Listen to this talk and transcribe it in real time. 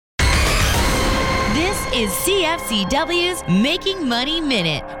is CFCW's Making Money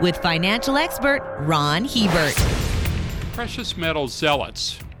Minute with financial expert Ron Hebert. Precious metal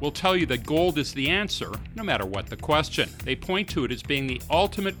zealots will tell you that gold is the answer, no matter what the question. They point to it as being the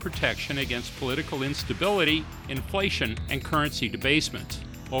ultimate protection against political instability, inflation, and currency debasement.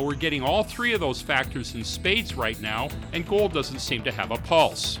 Well, we're getting all three of those factors in spades right now, and gold doesn't seem to have a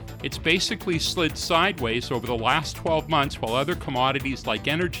pulse. It's basically slid sideways over the last 12 months while other commodities like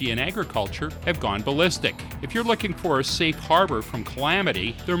energy and agriculture have gone ballistic. If you're looking for a safe harbor from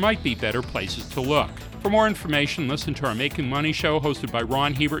calamity, there might be better places to look. For more information, listen to our Making Money show hosted by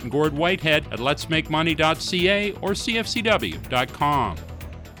Ron Hebert and Gord Whitehead at letsmakemoney.ca or cfcw.com.